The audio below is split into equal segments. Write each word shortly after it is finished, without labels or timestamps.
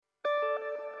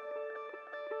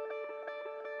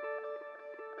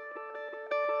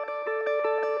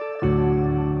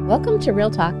Welcome to Real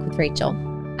Talk with Rachel.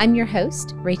 I'm your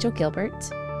host, Rachel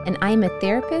Gilbert, and I'm a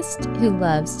therapist who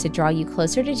loves to draw you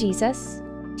closer to Jesus,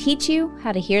 teach you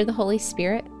how to hear the Holy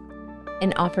Spirit,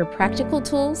 and offer practical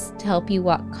tools to help you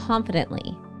walk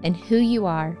confidently in who you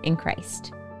are in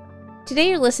Christ. Today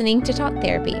you're listening to Talk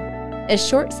Therapy, a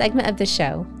short segment of the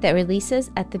show that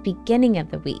releases at the beginning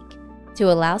of the week to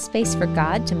allow space for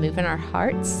God to move in our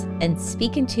hearts and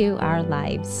speak into our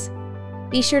lives.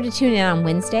 Be sure to tune in on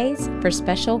Wednesdays for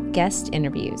special guest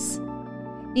interviews.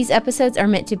 These episodes are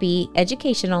meant to be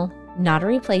educational, not a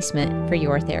replacement for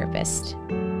your therapist.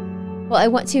 Well, I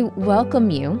want to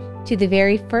welcome you to the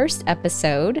very first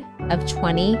episode of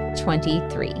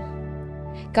 2023.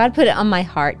 God put it on my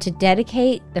heart to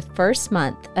dedicate the first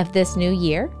month of this new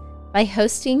year by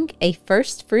hosting a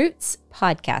First Fruits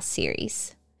podcast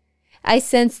series. I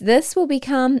sense this will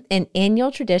become an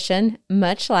annual tradition,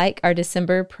 much like our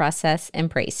December Process and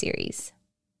Pray series.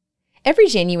 Every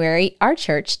January, our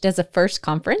church does a first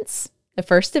conference, a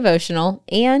first devotional,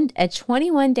 and a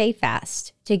 21-day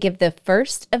fast to give the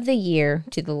first of the year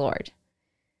to the Lord.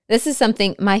 This is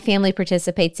something my family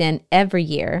participates in every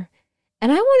year,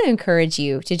 and I want to encourage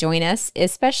you to join us,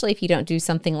 especially if you don't do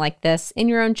something like this in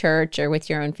your own church or with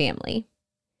your own family.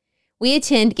 We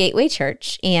attend Gateway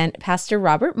Church, and Pastor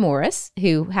Robert Morris,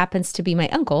 who happens to be my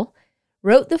uncle,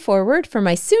 wrote the foreword for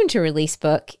my soon-to-release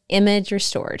book, Image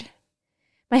Restored.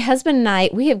 My husband and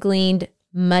I, we have gleaned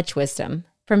much wisdom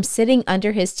from sitting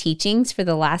under his teachings for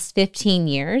the last 15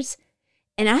 years,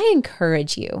 and I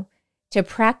encourage you to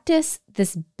practice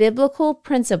this biblical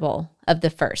principle of the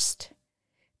first.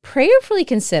 Prayerfully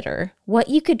consider what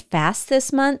you could fast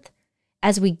this month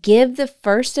as we give the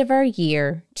first of our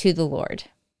year to the Lord.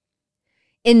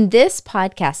 In this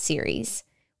podcast series,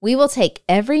 we will take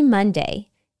every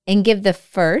Monday and give the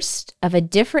first of a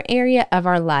different area of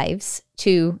our lives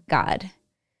to God.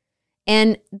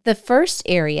 And the first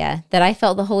area that I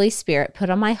felt the Holy Spirit put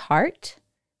on my heart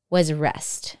was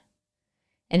rest.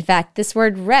 In fact, this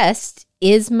word rest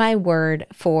is my word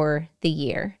for the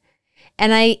year.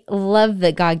 And I love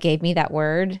that God gave me that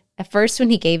word. At first,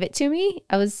 when he gave it to me,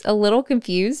 I was a little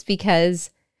confused because,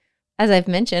 as I've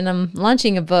mentioned, I'm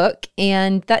launching a book,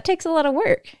 and that takes a lot of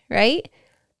work, right?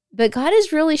 But God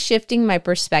is really shifting my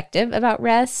perspective about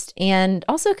rest and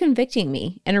also convicting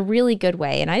me in a really good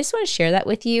way. And I just want to share that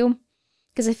with you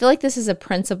because I feel like this is a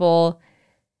principle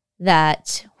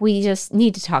that we just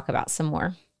need to talk about some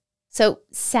more. So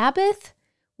Sabbath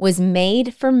was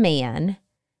made for man,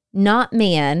 not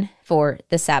man for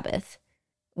the Sabbath.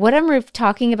 What I'm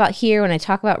talking about here when I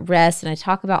talk about rest and I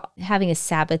talk about having a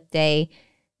Sabbath day,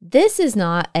 this is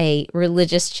not a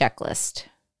religious checklist.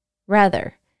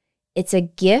 Rather, it's a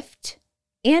gift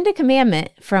and a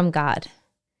commandment from God.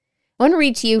 I want to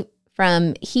read to you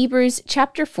from Hebrews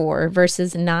chapter 4,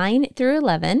 verses 9 through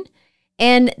 11.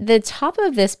 And the top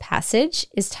of this passage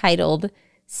is titled,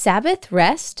 Sabbath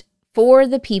Rest for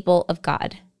the People of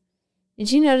God.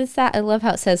 Did you notice that? I love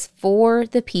how it says, for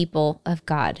the people of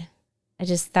God.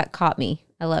 That caught me.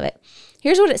 I love it.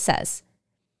 Here's what it says.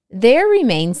 There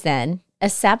remains then a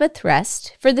Sabbath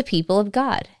rest for the people of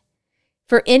God.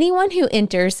 For anyone who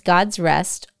enters God's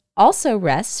rest also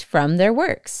rests from their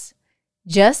works,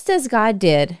 just as God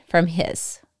did from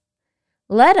his.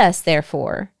 Let us,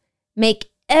 therefore,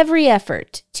 make every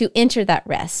effort to enter that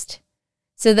rest,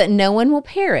 so that no one will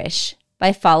perish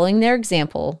by following their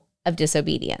example of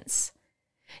disobedience.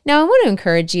 Now, I want to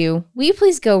encourage you, will you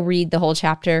please go read the whole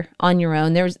chapter on your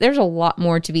own? There's a lot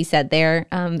more to be said there.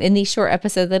 In these short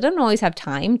episodes, I don't always have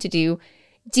time to do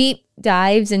deep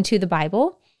dives into the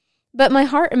Bible, but my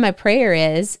heart and my prayer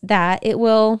is that it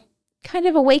will kind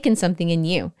of awaken something in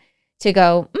you to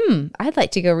go, I'd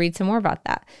like to go read some more about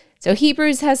that. So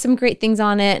Hebrews has some great things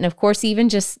on it. And of course, even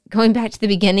just going back to the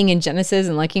beginning in Genesis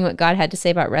and looking what God had to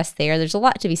say about rest there's a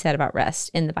lot to be said about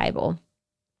rest in the Bible.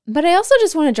 But I also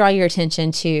just want to draw your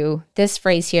attention to this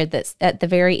phrase here that's at the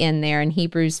very end there in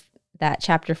Hebrews, that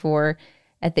chapter 4,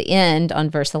 at the end on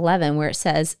verse 11, where it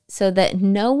says, so that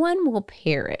no one will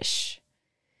perish.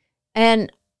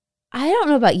 And I don't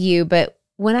know about you, but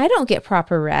when I don't get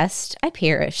proper rest, I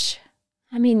perish.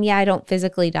 I mean, I don't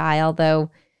physically die, although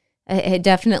it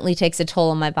definitely takes a toll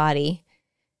on my body.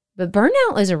 But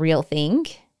burnout is a real thing.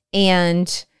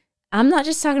 And I'm not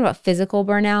just talking about physical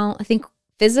burnout. I think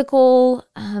physical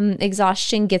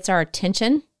exhaustion gets our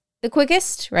attention the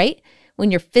quickest, right? When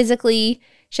you're physically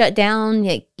shut down,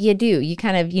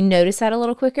 you notice that a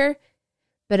little quicker.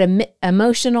 But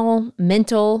emotional,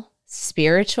 mental,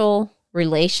 spiritual,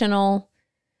 relational,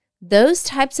 those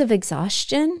types of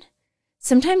exhaustion,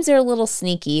 sometimes they're a little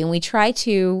sneaky and we try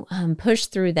to push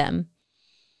through them.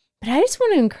 But I just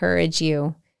want to encourage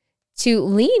you to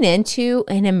lean into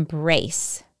and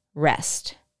embrace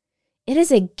rest. It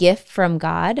is a gift from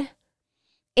God,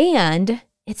 and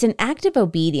it's an act of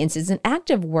obedience. It's an act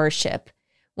of worship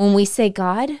when we say,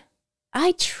 God,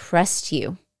 I trust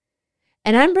you,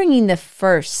 and I'm bringing the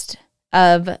first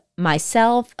of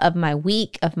myself, of my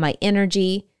week, of my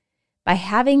energy by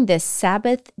having this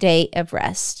Sabbath day of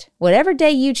rest, whatever day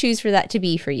you choose for that to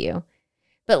be for you.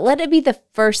 But let it be the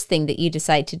first thing that you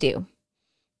decide to do,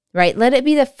 right? Let it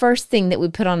be the first thing that we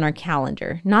put on our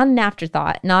calendar, not an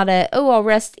afterthought, not I'll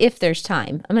rest if there's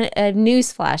time. A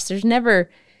newsflash, there's never,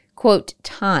 quote,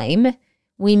 time.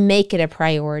 We make it a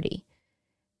priority.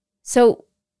 So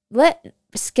let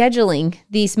scheduling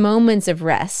these moments of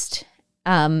rest,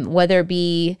 whether it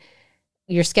be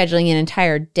you're scheduling an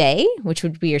entire day, which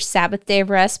would be your Sabbath day of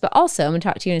rest, but also I'm going to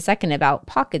talk to you in a second about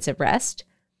pockets of rest.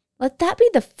 Let that be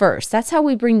the first. That's how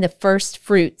we bring the first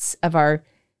fruits of our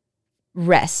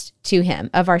rest to Him,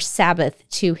 of our Sabbath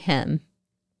to Him,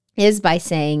 is by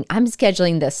saying, I'm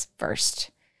scheduling this first.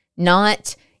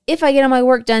 Not, if I get all my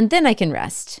work done, then I can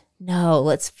rest. No,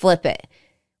 let's flip it.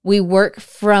 We work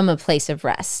from a place of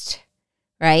rest,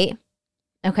 right?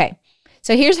 Okay,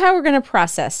 so here's how we're going to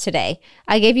process today.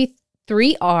 I gave you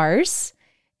 3 R's,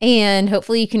 and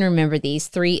hopefully you can remember these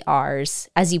 3 R's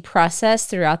as you process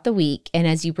throughout the week and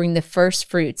as you bring the first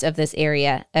fruits of this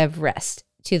area of rest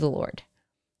to the Lord.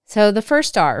 So the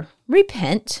first R,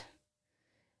 repent.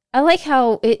 I like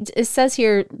how it says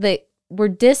here that we're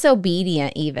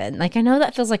disobedient even. Like, I know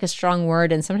that feels like a strong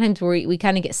word, and sometimes we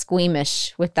kind of get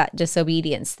squeamish with that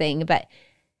disobedience thing, but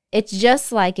it's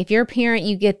just like if you're a parent,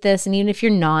 you get this, and even if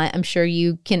you're not, I'm sure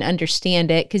you can understand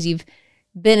it because you've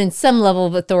been in some level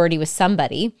of authority with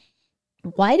somebody.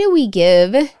 Why do we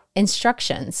give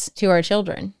instructions to our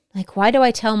children? Like, why do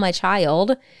I tell my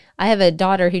child? I have a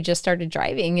daughter who just started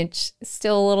driving. It's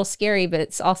still a little scary, but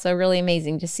it's also really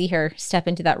amazing to see her step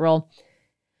into that role.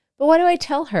 But why do I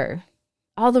tell her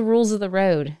all the rules of the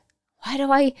road? Why do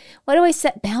I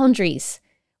set boundaries?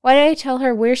 Why do I tell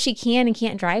her where she can and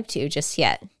can't drive to just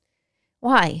yet?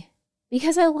 Why?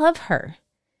 Because I love her.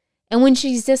 And when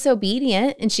she's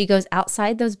disobedient and she goes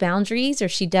outside those boundaries, or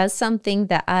she does something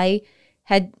that I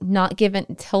had not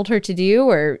told her to do,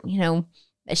 or,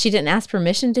 she didn't ask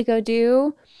permission to go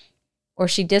do, or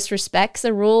she disrespects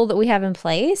a rule that we have in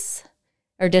place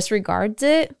or disregards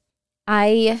it,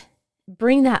 I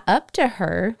bring that up to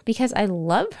her because I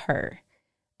love her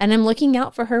and I'm looking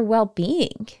out for her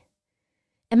well-being.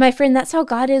 And my friend, that's how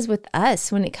God is with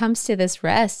us when it comes to this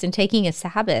rest and taking a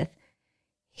Sabbath.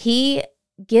 He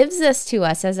gives this to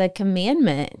us as a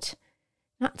commandment,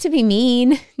 not to be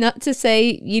mean, not to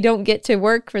say you don't get to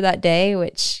work for that day,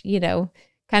 which,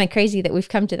 kind of crazy that we've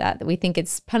come to that we think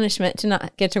it's punishment to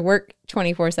not get to work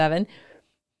 24/7.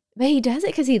 But He does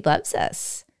it because He loves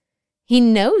us. He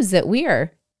knows that we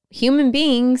are human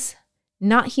beings,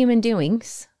 not human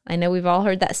doings. I know we've all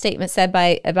heard that statement said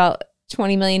by about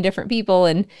 20 million different people,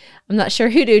 and I'm not sure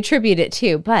who to attribute it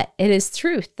to, but it is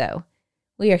truth, though.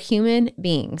 We are human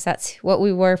beings. That's what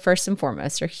we were first and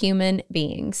foremost, are human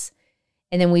beings.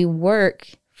 And then we work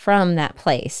from that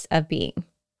place of being.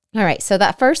 All right, so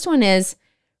that first one is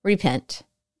repent.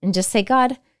 And just say,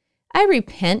 God, I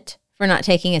repent for not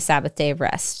taking a Sabbath day of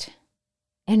rest.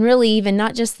 And really even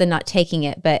not just the not taking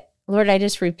it, but Lord, I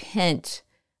just repent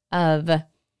of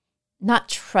not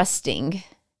trusting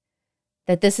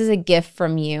that this is a gift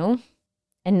from you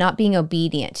and not being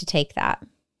obedient to take that.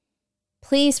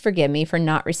 Please forgive me for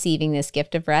not receiving this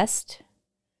gift of rest.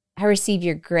 I receive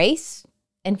your grace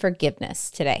and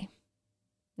forgiveness today.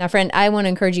 Now, friend, I want to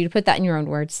encourage you to put that in your own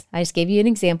words. I just gave you an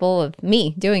example of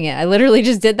me doing it. I literally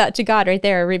just did that to God right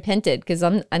there. I repented because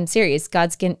I'm serious.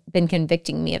 God's been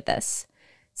convicting me of this.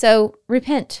 So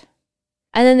repent.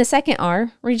 And then the second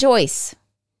R, rejoice.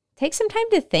 Take some time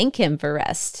to thank Him for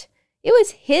rest. It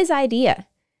was His idea.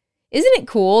 Isn't it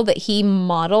cool that He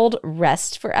modeled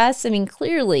rest for us? I mean,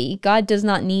 clearly, God does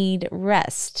not need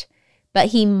rest, but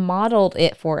He modeled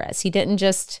it for us. He didn't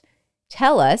just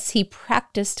tell us, He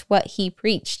practiced what He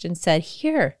preached and said,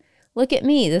 here, look at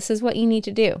me. This is what you need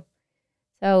to do.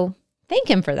 So thank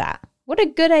Him for that. What a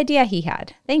good idea He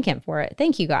had. Thank Him for it.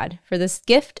 Thank you, God, for this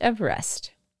gift of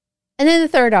rest. And then the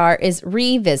third R is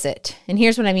revisit. And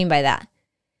here's what I mean by that.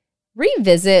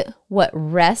 Revisit what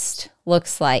rest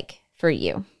looks like for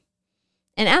you.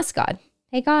 And ask God,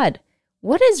 hey, God,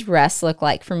 what does rest look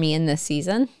like for me in this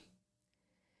season?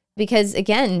 Because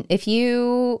again, if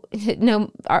you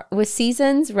know, with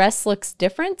seasons, rest looks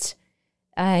different.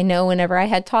 I know whenever I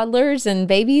had toddlers and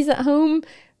babies at home,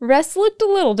 rest looked a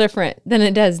little different than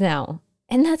it does now.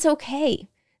 And that's okay.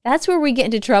 That's where we get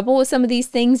into trouble with some of these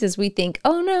things, is we think,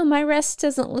 oh no, my rest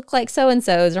doesn't look like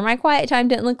so-and-so's, or my quiet time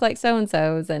didn't look like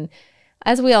so-and-so's. And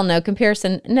as we all know,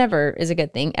 comparison never is a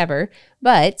good thing, ever.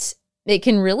 But it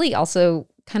can really also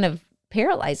kind of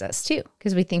paralyze us too,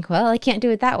 because we think, well, I can't do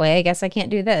it that way. I guess I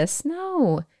can't do this.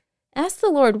 No. Ask the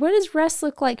Lord, what does rest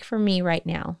look like for me right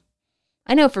now?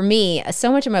 I know for me,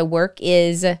 so much of my work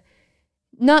is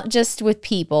not just with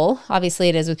people. Obviously,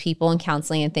 it is with people and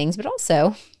counseling and things, but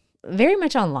also very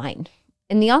much online.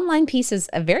 And the online piece is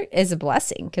a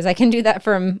blessing, because I can do that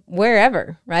from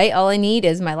wherever, right? All I need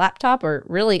is my laptop, or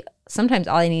really sometimes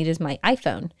all I need is my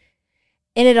iPhone.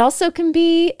 And it also can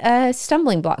be a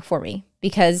stumbling block for me,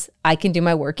 because I can do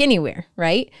my work anywhere,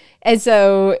 right? And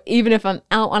so even if I'm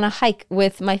out on a hike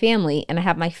with my family and I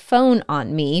have my phone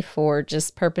on me for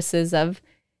just purposes of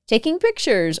taking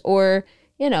pictures, or,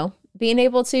 being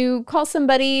able to call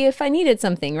somebody if I needed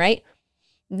something, right?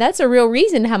 That's a real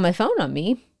reason to have my phone on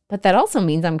me, but that also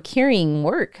means I'm carrying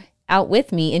work out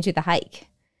with me into the hike.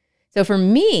 So for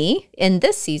me, in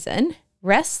this season,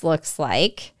 rest looks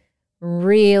like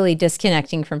really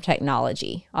disconnecting from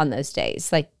technology on those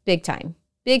days, like big time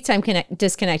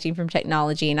disconnecting from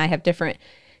technology. And I have different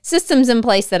systems in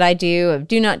place that I do of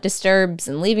do not disturbs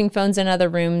and leaving phones in other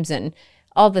rooms and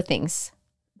all the things.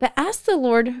 But ask the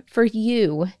Lord for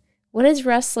you. What does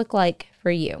rest look like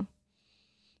for you?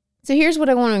 So here's what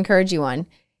I want to encourage you on.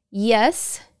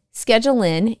 Yes, schedule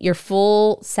in your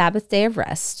full Sabbath day of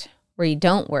rest where you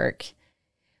don't work,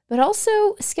 but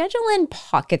also schedule in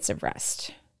pockets of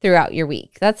rest throughout your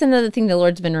week. That's another thing the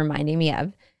Lord's been reminding me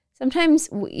of. Sometimes,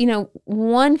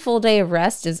 one full day of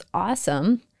rest is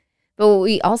awesome, but what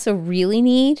we also really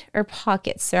need are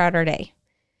pockets throughout our day.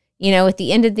 At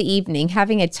the end of the evening,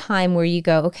 having a time where you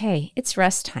go, okay, it's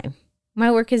rest time. My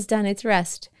work is done, it's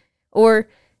rest. Or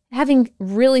having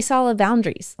really solid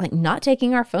boundaries, like not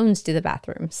taking our phones to the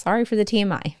bathroom. Sorry for the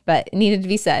TMI, but it needed to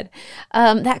be said.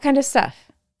 That kind of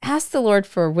stuff. Ask the Lord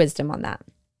for wisdom on that.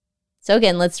 So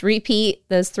again, let's repeat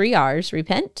those 3 R's: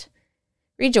 repent,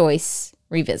 rejoice,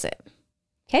 revisit.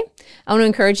 Okay? I want to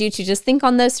encourage you to just think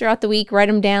on those throughout the week, write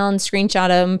them down, screenshot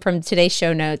them from today's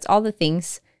show notes, all the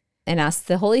things, and ask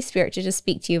the Holy Spirit to just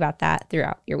speak to you about that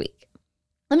throughout your week.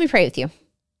 Let me pray with you.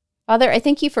 Father, I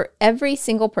thank you for every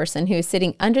single person who is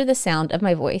sitting under the sound of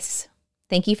my voice.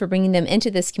 Thank you for bringing them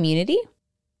into this community.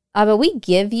 But we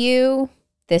give you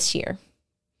this year.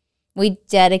 We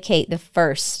dedicate the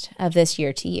first of this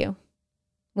year to you.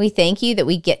 We thank you that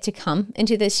we get to come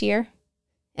into this year.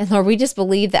 And Lord, we just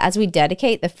believe that as we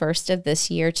dedicate the first of this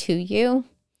year to you,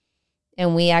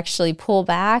 and we actually pull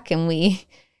back and we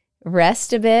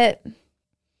rest a bit,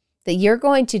 that you're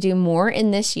going to do more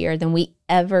in this year than we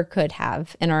ever could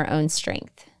have in our own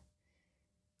strength.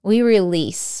 We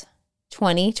release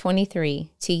 2023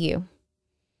 to you.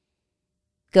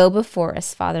 Go before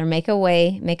us, Father. Make a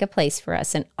way, make a place for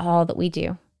us in all that we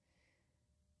do.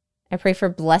 I pray for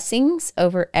blessings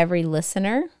over every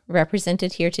listener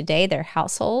represented here today, their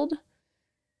household,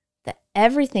 that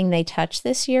everything they touch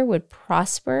this year would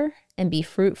prosper and be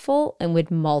fruitful and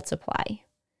would multiply.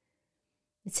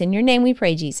 It's in your name we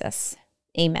pray, Jesus.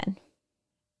 Amen.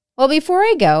 Well, before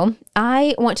I go,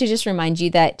 I want to just remind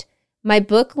you that my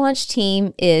book launch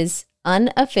team is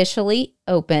unofficially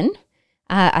open.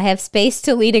 I have space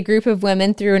to lead a group of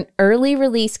women through an early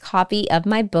release copy of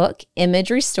my book, Image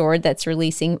Restored, that's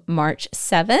releasing March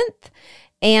 7th.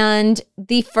 And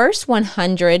the first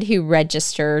 100 who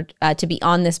registered to be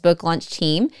on this book launch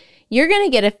team, you're going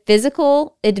to get a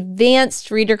physical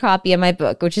advanced reader copy of my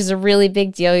book, which is a really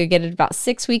big deal. You get it about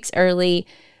 6 weeks early.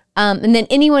 And then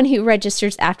anyone who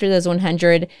registers after those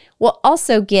 100 will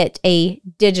also get a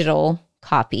digital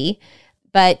copy,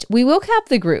 but we will cap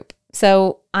the group.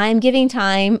 So I'm giving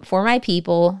time for my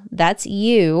people, that's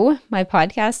you, my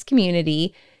podcast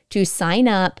community, to sign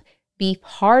up, be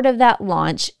part of that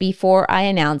launch before I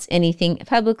announce anything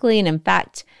publicly. And in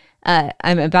fact,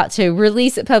 I'm about to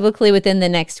release it publicly within the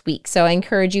next week. So I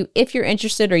encourage you, if you're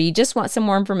interested or you just want some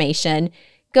more information,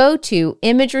 go to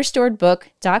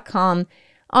imagerestoredbook.com.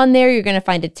 On there, you're going to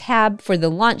find a tab for the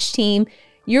launch team.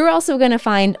 You're also going to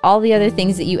find all the other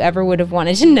things that you ever would have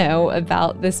wanted to know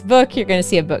about this book. You're going to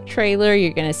see a book trailer.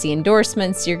 You're going to see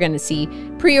endorsements. You're going to see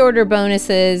pre-order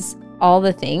bonuses, all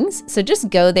the things. So just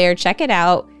go there, check it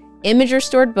out,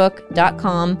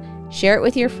 imagerestoredbook.com. Share it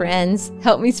with your friends.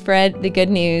 Help me spread the good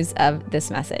news of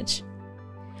this message.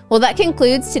 Well, that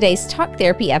concludes today's Talk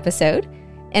Therapy episode,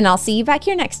 and I'll see you back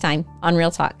here next time on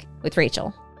Real Talk with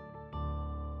Rachel.